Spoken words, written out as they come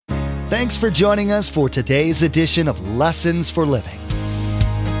Thanks for joining us for today's edition of Lessons for Living.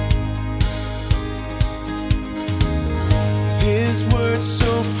 His word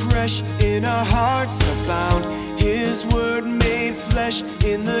so fresh in our hearts abound. His word made flesh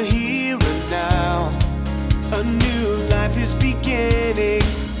in the here and now. A new life is beginning.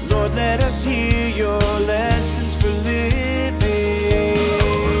 Lord, let us hear your lessons for living.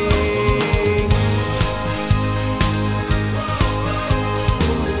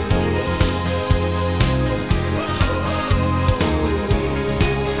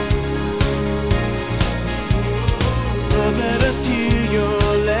 Lord, let us hear your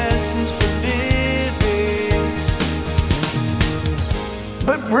lessons for living.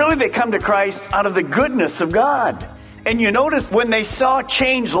 But really, they come to Christ out of the goodness of God. And you notice when they saw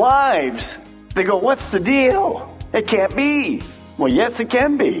changed lives, they go, what's the deal? It can't be. Well, yes, it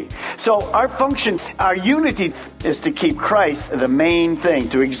can be. So our function, our unity is to keep Christ the main thing,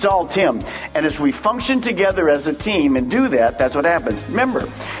 to exalt Him. And as we function together as a team and do that, that's what happens.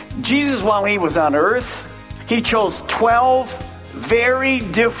 Remember, Jesus, while He was on earth, He chose 12 very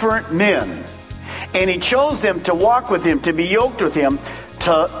different men. And He chose them to walk with Him, to be yoked with Him,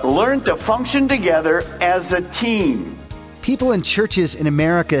 to learn to function together as a team. People in churches in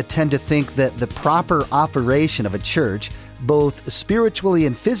America tend to think that the proper operation of a church, both spiritually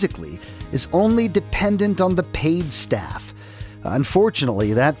and physically, is only dependent on the paid staff.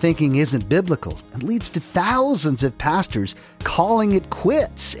 Unfortunately, that thinking isn't biblical and leads to thousands of pastors calling it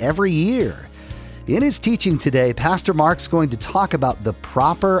quits every year. In his teaching today, Pastor Mark's going to talk about the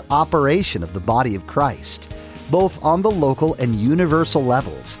proper operation of the body of Christ, both on the local and universal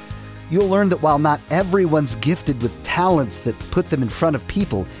levels. You'll learn that while not everyone's gifted with talents that put them in front of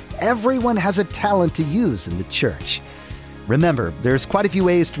people, everyone has a talent to use in the church. Remember, there's quite a few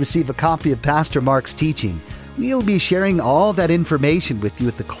ways to receive a copy of Pastor Mark's teaching. We'll be sharing all that information with you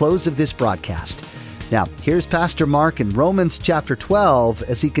at the close of this broadcast. Now, here's Pastor Mark in Romans chapter 12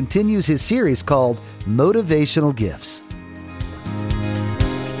 as he continues his series called Motivational Gifts.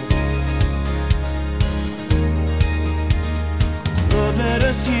 Let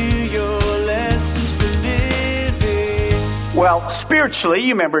us hear your lessons for living. Well, spiritually,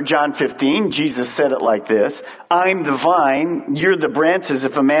 you remember John 15, Jesus said it like this, I'm the vine, you're the branches.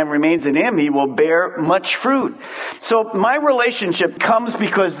 If a man remains in Him, he will bear much fruit. So my relationship comes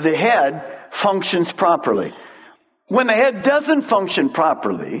because the head functions properly. When the head doesn't function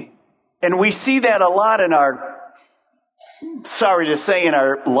properly, and we see that a lot in our, sorry to say, in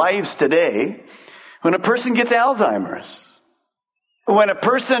our lives today, when a person gets Alzheimer's, when a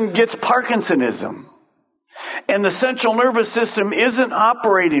person gets Parkinsonism, and the central nervous system isn't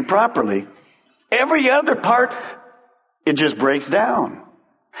operating properly, every other part, it just breaks down.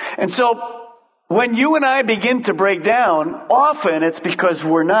 And so, when you and I begin to break down, often it's because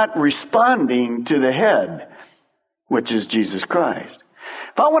we're not responding to the head, which is Jesus Christ.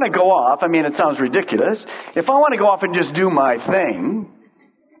 If I want to go off, I mean, it sounds ridiculous. If I want to go off and just do my thing,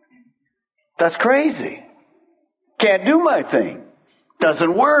 that's crazy. Can't do my thing.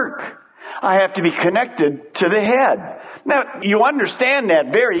 Doesn't work. I have to be connected to the head. Now, you understand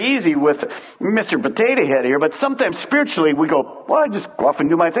that very easy with Mr. Potato Head here, but sometimes spiritually we go, well, I just go off and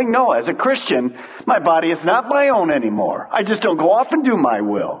do my thing. No, as a Christian, my body is not my own anymore. I just don't go off and do my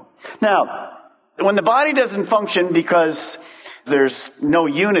will. Now, when the body doesn't function because there's no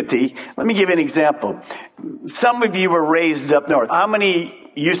unity, let me give you an example. Some of you were raised up north. How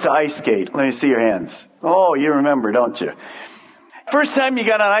many used to ice skate? Let me see your hands. Oh, you remember, don't you? First time you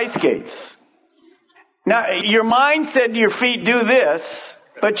got on ice skates. Now, your mind said your feet do this,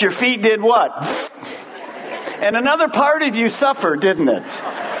 but your feet did what? And another part of you suffered, didn't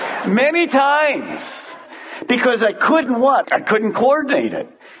it? Many times. Because I couldn't what? I couldn't coordinate it.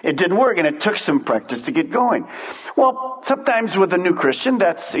 It didn't work, and it took some practice to get going. Well, sometimes with a new Christian,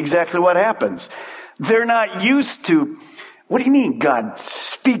 that's exactly what happens. They're not used to, what do you mean God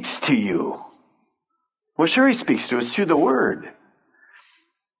speaks to you? Well, sure He speaks to us through the Word.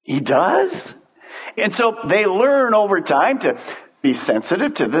 He does. And so they learn over time to be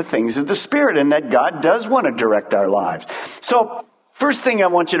sensitive to the things of the Spirit and that God does want to direct our lives. So first thing I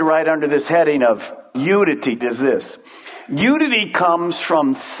want you to write under this heading of unity is this. Unity comes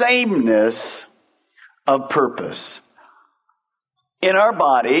from sameness of purpose. In our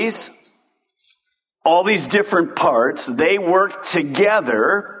bodies, all these different parts, they work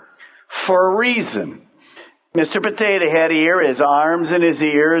together for a reason. Mr. Potato Head here, his arms and his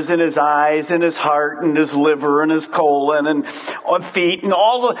ears and his eyes and his heart and his liver and his colon and feet and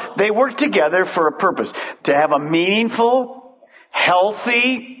they work together for a purpose. To have a meaningful,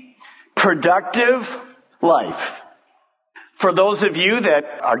 healthy, productive life. For those of you that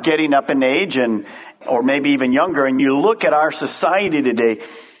are getting up in age or maybe even younger, and you look at our society today,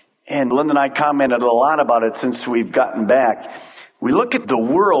 and Linda and I commented a lot about it since we've gotten back. We look at the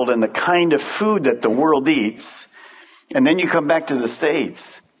world and the kind of food that the world eats, and then you come back to the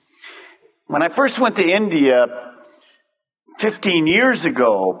States. When I first went to India 15 years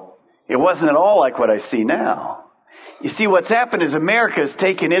ago, it wasn't at all like what I see now. You see, what's happened is America has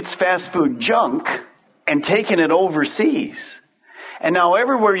taken its fast food junk and taken it overseas. And now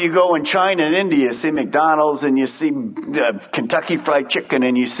everywhere you go in China and India, you see McDonald's and you see Kentucky Fried Chicken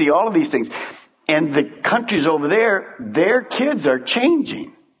and you see all of these things. And the countries over there, their kids are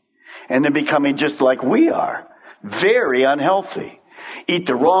changing. And they're becoming just like we are. Very unhealthy. Eat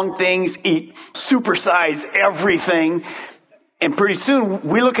the wrong things, eat supersize everything. And pretty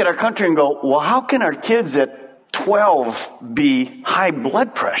soon we look at our country and go, well, how can our kids at 12 be high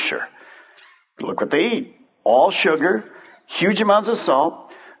blood pressure? Look what they eat. All sugar. Huge amounts of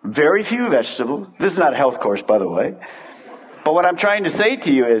salt, very few vegetables. This is not a health course, by the way. But what I'm trying to say to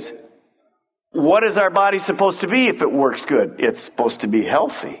you is, what is our body supposed to be if it works good? It's supposed to be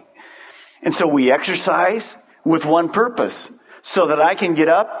healthy. And so we exercise with one purpose, so that I can get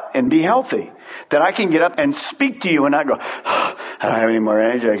up and be healthy. That I can get up and speak to you and not go, I don't have any more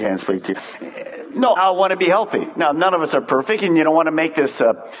energy, I can't speak to you. No, I want to be healthy. Now, none of us are perfect, and you don't want to make this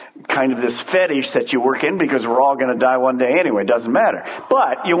kind of this fetish that you work in, because we're all going to die one day anyway. It doesn't matter.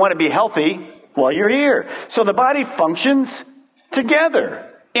 But you want to be healthy while you're here. So the body functions together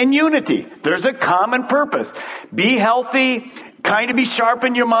in unity. There's a common purpose. Be healthy, kind of be sharp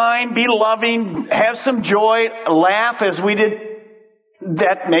in your mind, be loving, have some joy, laugh as we did.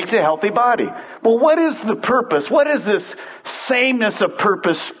 That makes a healthy body. Well, what is the purpose? What is this sameness of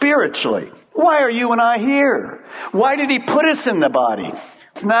purpose spiritually? Why are you and I here? Why did he put us in the body?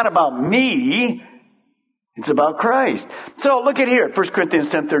 It's not about me. It's about Christ. So look at here, 1 Corinthians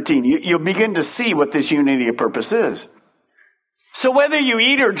 10:13. You'll begin to see what this unity of purpose is. So whether you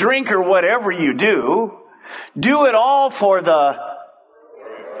eat or drink or whatever you do it all for the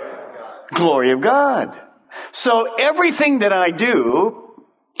glory of God. So everything that I do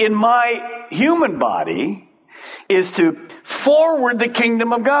in my human body is to forward the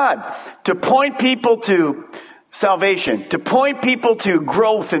kingdom of God, to point people to salvation, to point people to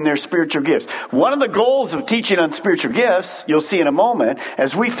growth in their spiritual gifts. One of the goals of teaching on spiritual gifts, you'll see in a moment,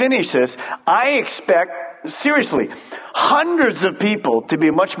 as we finish this, I expect, seriously, hundreds of people to be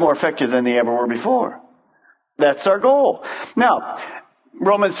much more effective than they ever were before. That's our goal. Now,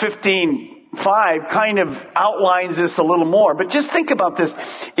 Romans 15:5 kind of outlines this a little more, but just think about this.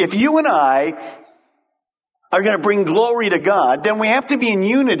 If you and I are going to bring glory to God, then we have to be in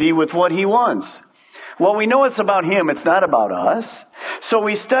unity with what he wants. Well, we know it's about him. It's not about us. So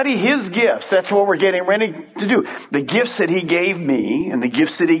we study his gifts. That's what we're getting ready to do. The gifts that he gave me and the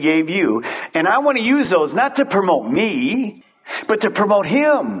gifts that he gave you. And I want to use those not to promote me, but to promote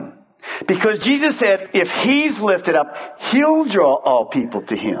him. Because Jesus said, if he's lifted up, he'll draw all people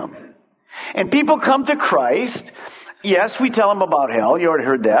to him. And people come to Christ. Yes, we tell them about hell. You already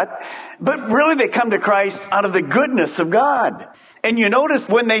heard that. But really they come to Christ out of the goodness of God. And you notice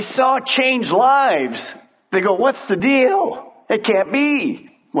when they saw changed lives, they go, what's the deal? It can't be.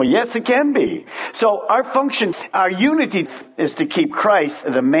 Well, yes, it can be. So our function, our unity is to keep Christ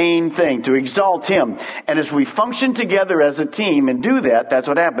the main thing, to exalt him. And as we function together as a team and do that, that's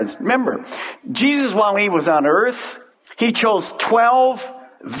what happens. Remember, Jesus, while he was on earth, he chose 12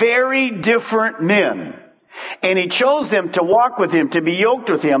 very different men. And he chose them to walk with him, to be yoked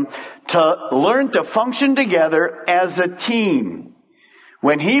with him, to learn to function together as a team.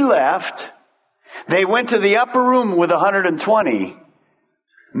 When he left, they went to the upper room with 120.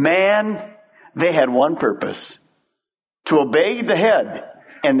 Man, they had one purpose. To obey the head.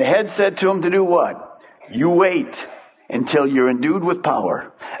 And the head said to him to do what? You wait until you're endued with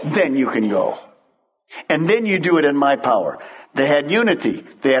power. Then you can go. And then you do it in my power. They had unity.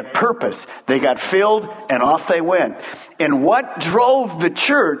 They had purpose. They got filled and off they went. And what drove the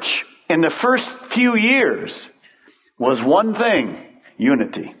church in the first few years was one thing: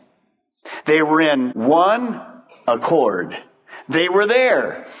 unity. They were in one accord. They were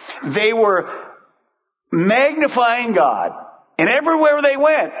there. They were magnifying God. And everywhere they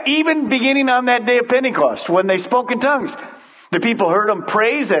went, even beginning on that day of Pentecost, when they spoke in tongues, the people heard them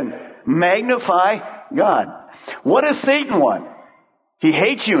praise and magnify God. What does Satan want? He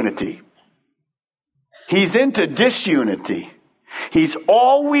hates unity. He's into disunity. He's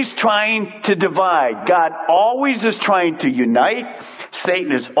always trying to divide. God always is trying to unite.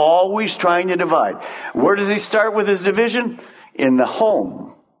 Satan is always trying to divide. Where does he start with his division? In the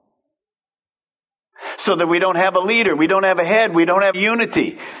home. so that we don't have a leader, we don't have a head, we don't have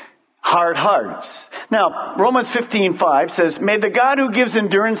unity. Hard hearts. Now, Romans 15:5 says, may the God who gives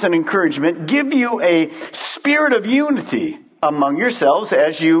endurance and encouragement give you a spirit of unity among yourselves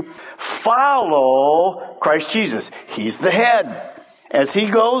as you follow Christ Jesus. He's the head. As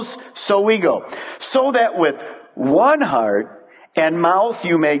he goes, so we go. So that with one heart and mouth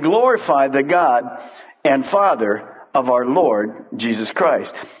you may glorify the God and Father of our Lord Jesus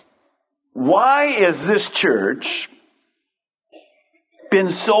Christ. Why is this church been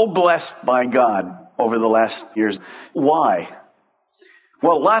so blessed by God over the last years? Why?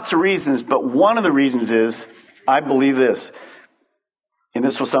 Well, lots of reasons, but one of the reasons is, I believe this, and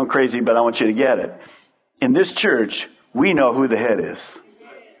this will sound crazy, but I want you to get it. In this church, we know who the head is.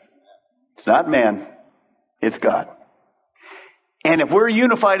 It's not man, it's God. And if we're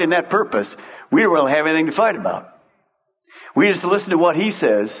unified in that purpose, we don't really have anything to fight about. We just listen to what he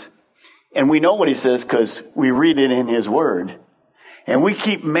says, and we know what he says because we read it in his word. And we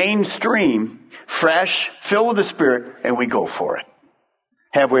keep mainstream, fresh, filled with the Spirit, and we go for it.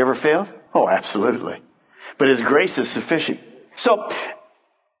 Have we ever failed? Oh, absolutely. But his grace is sufficient. So,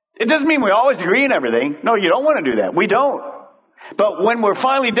 it doesn't mean we always agree on everything. No, you don't want to do that. We don't. But when we're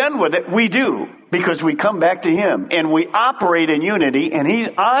finally done with it, we do. Because we come back to him. And we operate in unity, and he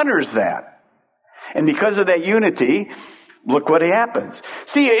honors that. And because of that unity, look what happens.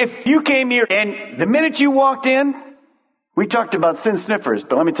 See, if you came here, and the minute you walked in, we talked about sin sniffers,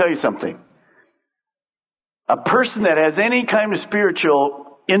 but let me tell you something. A person that has any kind of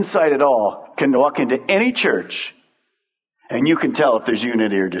spiritual insight at all can walk into any church and you can tell if there's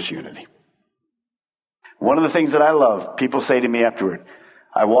unity or disunity. One of the things that I love, people say to me afterward,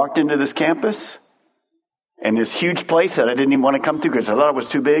 I walked into this campus and this huge place that I didn't even want to come to because I thought it was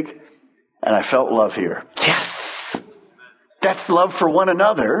too big, and I felt love here. Yes! That's love for one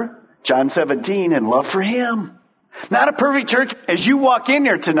another, John 17, and love for him. Not a perfect church. As you walk in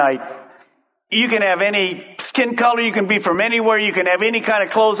here tonight, you can have any skin color, you can be from anywhere, you can have any kind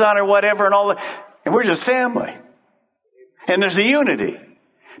of clothes on or whatever and all that. And we're just family. And there's a unity.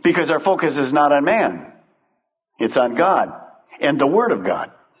 Because our focus is not on man. It's on God and the Word of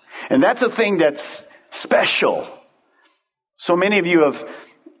God. And that's a thing that's special. So many of you have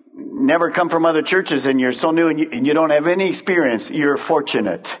never come from other churches and you're so new and you don't have any experience. You're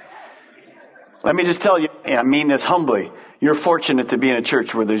fortunate. Let me just tell you, and I mean this humbly, you're fortunate to be in a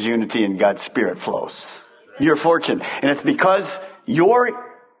church where there's unity and God's Spirit flows. You're fortunate. And it's because you're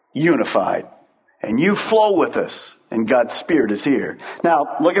unified and you flow with us and God's Spirit is here.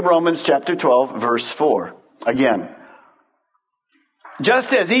 Now, look at Romans chapter 12, verse 4. Again.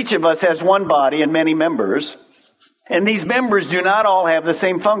 Just as each of us has one body and many members, and these members do not all have the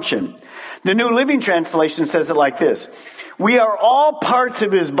same function. The New Living Translation says it like this. We are all parts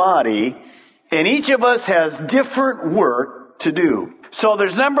of his body, and each of us has different work to do. So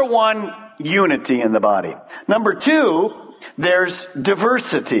there's number one, unity in the body. Number two, there's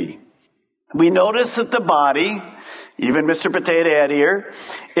diversity. We notice that the body, even Mr. Potato Head here,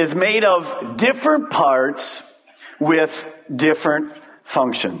 is made of different parts with different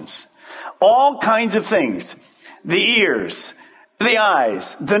functions. All kinds of things. The ears, the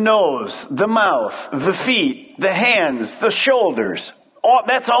eyes, the nose, the mouth, the feet, the hands, the shoulders.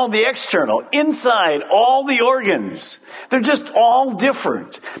 That's all the external. Inside, all the organs. They're just all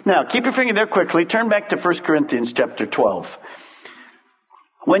different. Now, keep your finger there quickly. Turn back to 1 Corinthians chapter 12.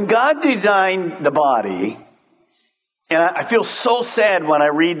 When God designed the body, and I feel so sad when I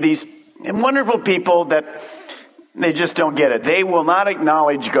read these wonderful people that they just don't get it. They will not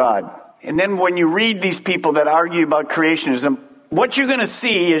acknowledge God. And then when you read these people that argue about creationism, what you're going to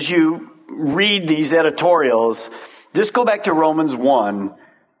see as you read these editorials, just go back to Romans 1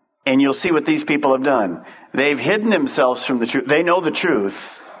 and you'll see what these people have done. They've hidden themselves from the truth. They know the truth.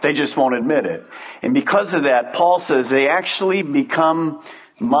 They just won't admit it. And because of that, Paul says they actually become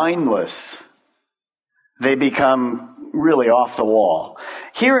mindless. They become really off the wall.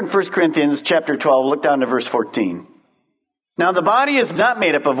 Here in 1 Corinthians chapter 12, look down to verse 14. Now the body is not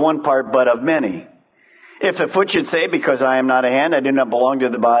made up of one part, but of many. If the foot should say, because I am not a hand, I do not belong to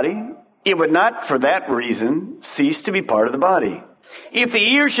the body, it would not for that reason cease to be part of the body. If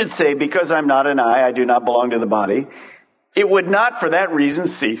the ear should say, because I'm not an eye, I do not belong to the body, it would not for that reason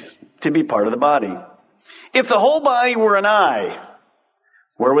cease to be part of the body. If the whole body were an eye,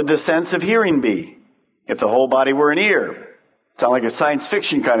 where would the sense of hearing be? If the whole body were an ear. Sounds like a science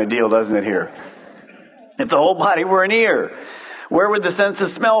fiction kind of deal, doesn't it here? If the whole body were an ear, where would the sense of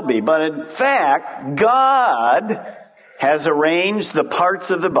smell be? But in fact, God has arranged the parts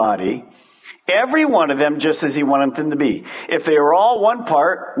of the body Every one of them just as he wanted them to be. If they were all one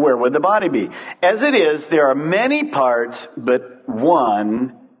part, where would the body be? As it is, there are many parts, but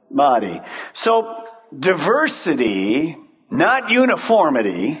one body. So, diversity, not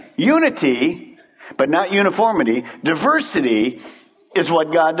uniformity. Unity, but not uniformity. Diversity is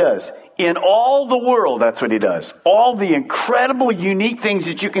what God does. In all the world, that's what he does. All the incredible, unique things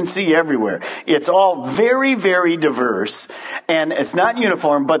that you can see everywhere. It's all very, very diverse. And it's not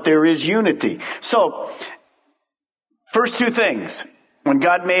uniform, but there is unity. So, first two things. When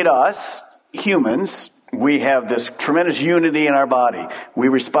God made us, humans, we have this tremendous unity in our body. We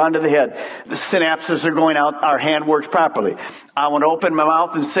respond to the head. The synapses are going out. Our hand works properly. I want to open my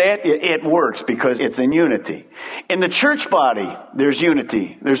mouth and say it. It works because it's in unity. In the church body, there's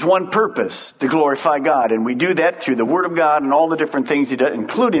unity. There's one purpose, to glorify God. And we do that through the Word of God and all the different things he does,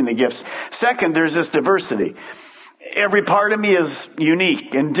 including the gifts. Second, there's this diversity. Every part of me is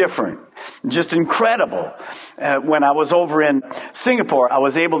unique and different. Just incredible. When I was over in Singapore, I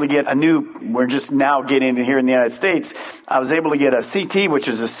was able to get we're just now getting it here in the United States, I was able to get a CT, which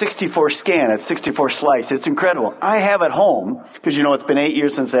is a 64 scan, a 64 slice. It's incredible. I have at home, because it's been 8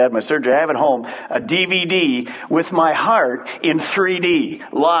 years since I had my surgery, I have at home a DVD with my heart in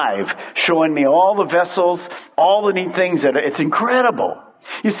 3D, live, showing me all the vessels, all the neat things it's incredible.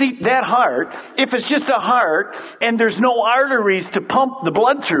 You see, that heart, if it's just a heart and there's no arteries to pump the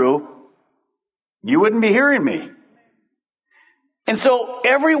blood through, you wouldn't be hearing me. And so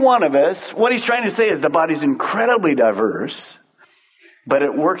every one of us, what he's trying to say is the body's incredibly diverse, but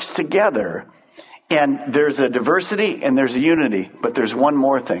it works together. And there's a diversity and there's a unity, but there's one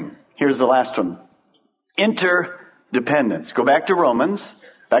more thing. Here's the last one. Interdependence. Go back to Romans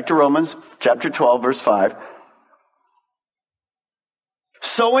chapter 12, verse 5.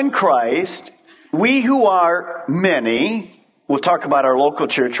 So in Christ, we who are many, we'll talk about our local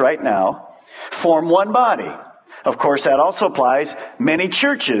church right now, form one body. Of course, that also applies. Many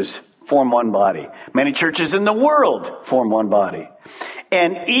churches form one body. Many churches in the world form one body.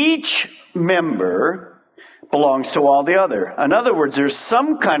 And each member belongs to all the other. In other words, there's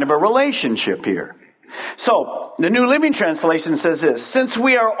some kind of a relationship here. So, the New Living Translation says this: since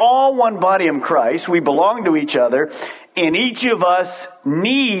we are all one body in Christ, we belong to each other, and each of us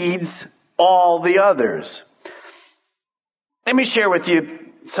needs all the others. Let me share with you,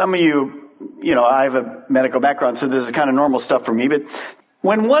 some of you, I have a medical background, so this is kind of normal stuff for me, but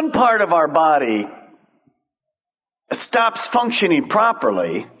when one part of our body stops functioning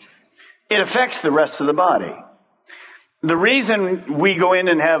properly, it affects the rest of the body. The reason we go in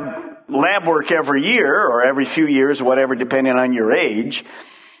and have lab work every year or every few years, whatever, depending on your age,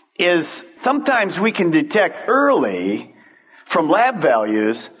 is sometimes we can detect early from lab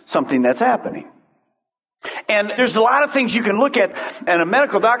values something that's happening. And there's a lot of things you can look at, and a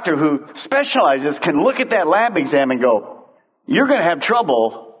medical doctor who specializes can look at that lab exam and go, you're going to have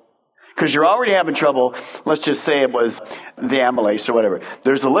trouble because you're already having trouble. Let's just say it was the amylase or whatever.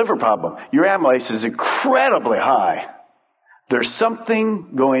 There's a liver problem. Your amylase is incredibly high. There's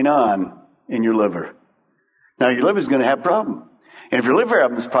something going on in your liver. Now, your liver is going to have a problem. And if your liver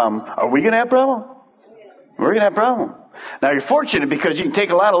has a problem, are we going to have a problem? We're going to have a problem. Now, you're fortunate because you can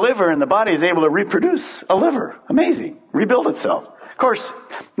take a lot of liver and the body is able to reproduce a liver. Amazing. Rebuild itself. Of course,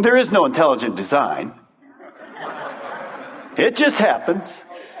 there is no intelligent design. It just happens.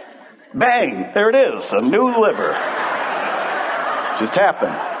 Bang, there it is, a new liver. Just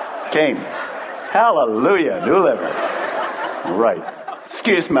happened. Came. Hallelujah, new liver. Right.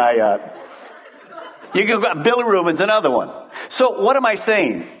 Excuse my, you can go, bilirubin's another one. So what am I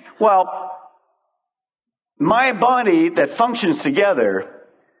saying? Well, my body that functions together,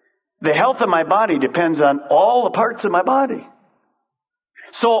 the health of my body depends on all the parts of my body.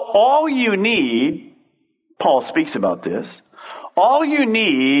 So all you need, Paul speaks about this, all you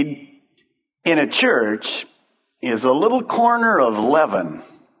need in a church is a little corner of leaven.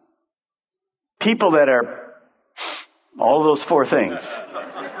 People that are all of those four things.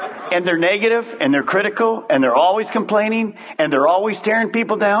 And they're negative, and they're critical, and they're always complaining, and they're always tearing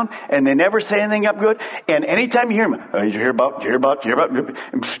people down, and they never say anything up good. And anytime you hear them, you hear about,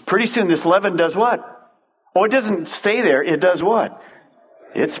 and pretty soon this leaven does what? Oh, it doesn't stay there. It does what?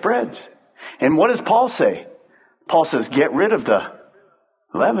 It spreads. And what does Paul say? Paul says, get rid of the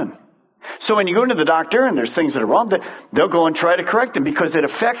leaven. So when you go to the doctor and there's things that are wrong, they'll go and try to correct them because it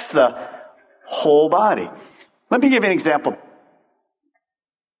affects the whole body. Let me give you an example.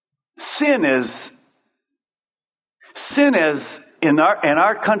 Sin is in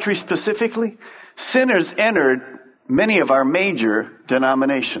our country specifically, sin has entered many of our major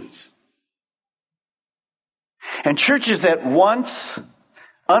denominations. And churches that once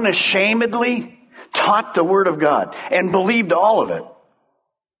unashamedly taught the Word of God and believed all of it.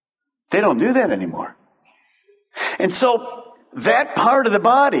 They don't do that anymore. And so that part of the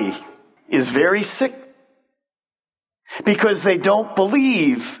body is very sick because they don't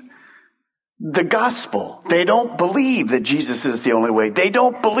believe the gospel. They don't believe that Jesus is the only way. They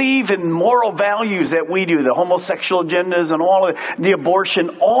don't believe in moral values that we do, the homosexual agendas and all of the abortion,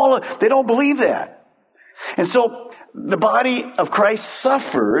 they don't believe that. And so the body of Christ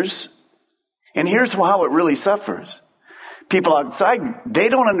suffers, and here's how it really suffers. People outside, they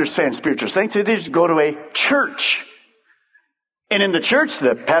don't understand spiritual things, so they just go to a church. And in the church,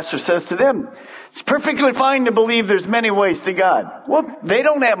 the pastor says to them, it's perfectly fine to believe there's many ways to God. Well, they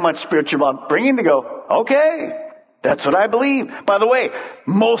don't have much spiritual upbringing to go, okay, that's what I believe. By the way,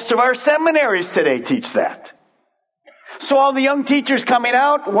 most of our seminaries today teach that. So all the young teachers coming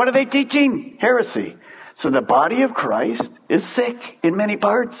out, what are they teaching? Heresy. So the body of Christ is sick in many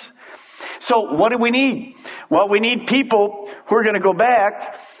parts. So what do we need? Well, we need people who are going to go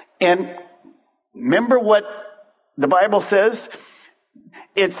back and remember what the Bible says.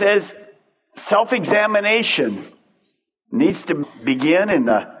 It says self-examination needs to begin in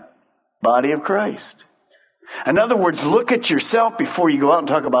the body of Christ. In other words, look at yourself before you go out and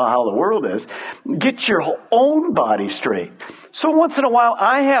talk about how the world is. Get your own body straight. So once in a while,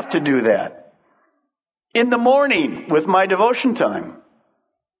 I have to do that. In the morning with my devotion time.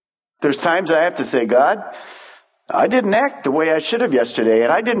 There's times I have to say, God, I didn't act the way I should have yesterday,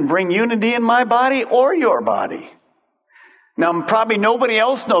 and I didn't bring unity in my body or your body. Now, probably nobody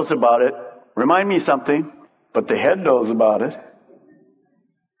else knows about it. Remind me something, but the head knows about it.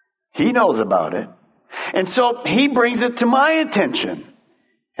 He knows about it. And so he brings it to my attention,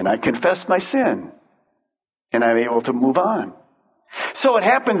 and I confess my sin, and I'm able to move on. So it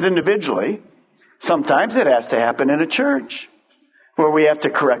happens individually. Sometimes it has to happen in a church where we have to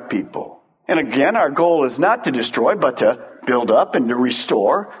correct people. And again, our goal is not to destroy, but to build up and to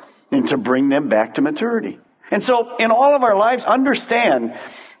restore and to bring them back to maturity. And so in all of our lives, understand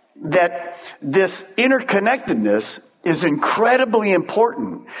that this interconnectedness is incredibly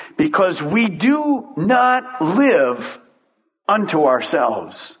important because we do not live unto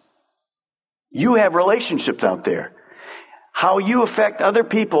ourselves. You have relationships out there. How you affect other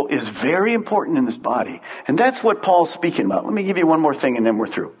people is very important in this body. And that's what Paul's speaking about. Let me give you one more thing and then we're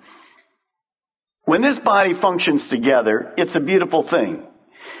through. When this body functions together, it's a beautiful thing.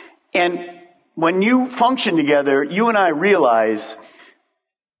 And when you function together, you and I realize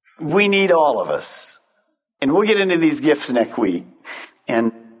we need all of us. And we'll get into these gifts next week.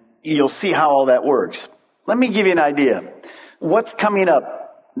 And you'll see how all that works. Let me give you an idea. What's coming up?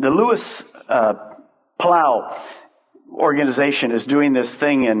 The Lewis Plow organization is doing this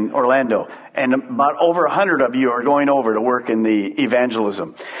thing in Orlando, and about over 100 of you are going over to work in the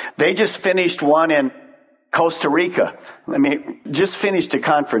evangelism. They just finished one in Costa Rica. Just finished a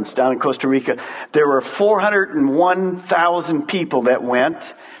conference down in Costa Rica. There were 401,000 people that went.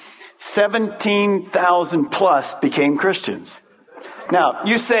 17,000 plus became Christians. Now,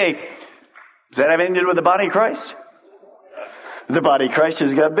 you say, does that have anything to do with the body of Christ? The body of Christ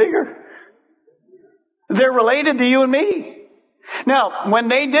has got bigger. They're related to you and me. Now, when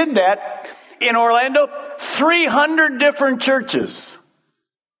they did that in Orlando, 300 different churches.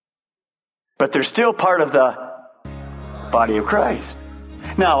 But they're still part of the body of Christ.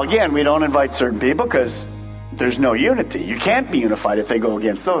 Now, again, we don't invite certain people because there's no unity. You can't be unified if they go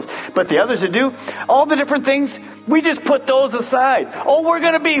against those. But the others that do, all the different things, we just put those aside. Oh, we're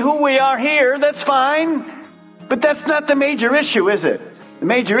going to be who we are here. That's fine. But that's not the major issue, is it? The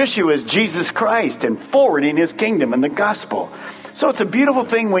major issue is Jesus Christ and forwarding His kingdom and the gospel. So it's a beautiful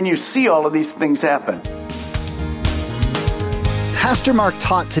thing when you see all of these things happen. Pastor Mark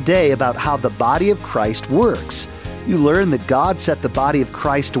taught today about how the body of Christ works. You learn that God set the body of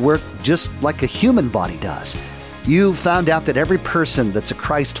Christ to work just like a human body does. You found out that every person that's a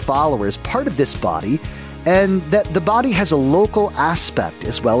Christ follower is part of this body, and that the body has a local aspect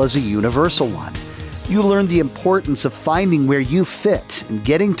as well as a universal one. You learn the importance of finding where you fit and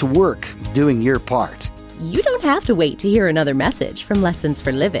getting to work doing your part. You don't have to wait to hear another message from Lessons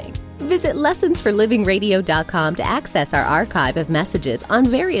for Living. Visit lessonsforlivingradio.com to access our archive of messages on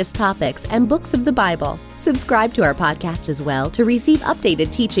various topics and books of the Bible. Subscribe to our podcast as well to receive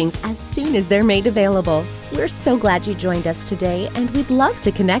updated teachings as soon as they're made available. We're so glad you joined us today, and we'd love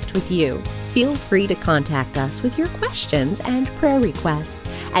to connect with you. Feel free to contact us with your questions and prayer requests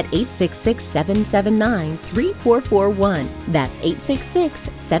at 866-779-3441. That's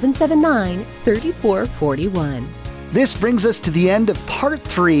 866-779-3441. This brings us to the end of part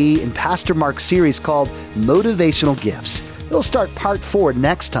 3 in Pastor Mark's series called Motivational Gifts. He'll start part 4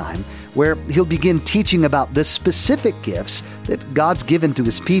 next time, where he'll begin teaching about the specific gifts that God's given to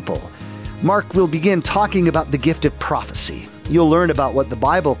his people. Mark will begin talking about the gift of prophecy. You'll learn about what the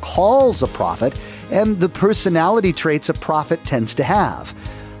Bible calls a prophet and the personality traits a prophet tends to have.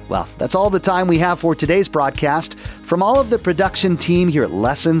 Well, that's all the time we have for today's broadcast. From all of the production team here at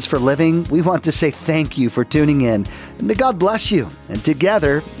Lessons for Living, we want to say thank you for tuning in. And may God bless you. And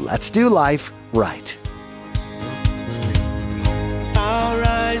together, let's do life right. Our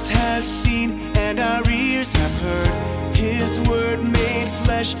eyes have seen and our ears have heard His word made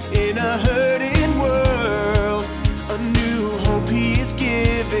flesh in a hurting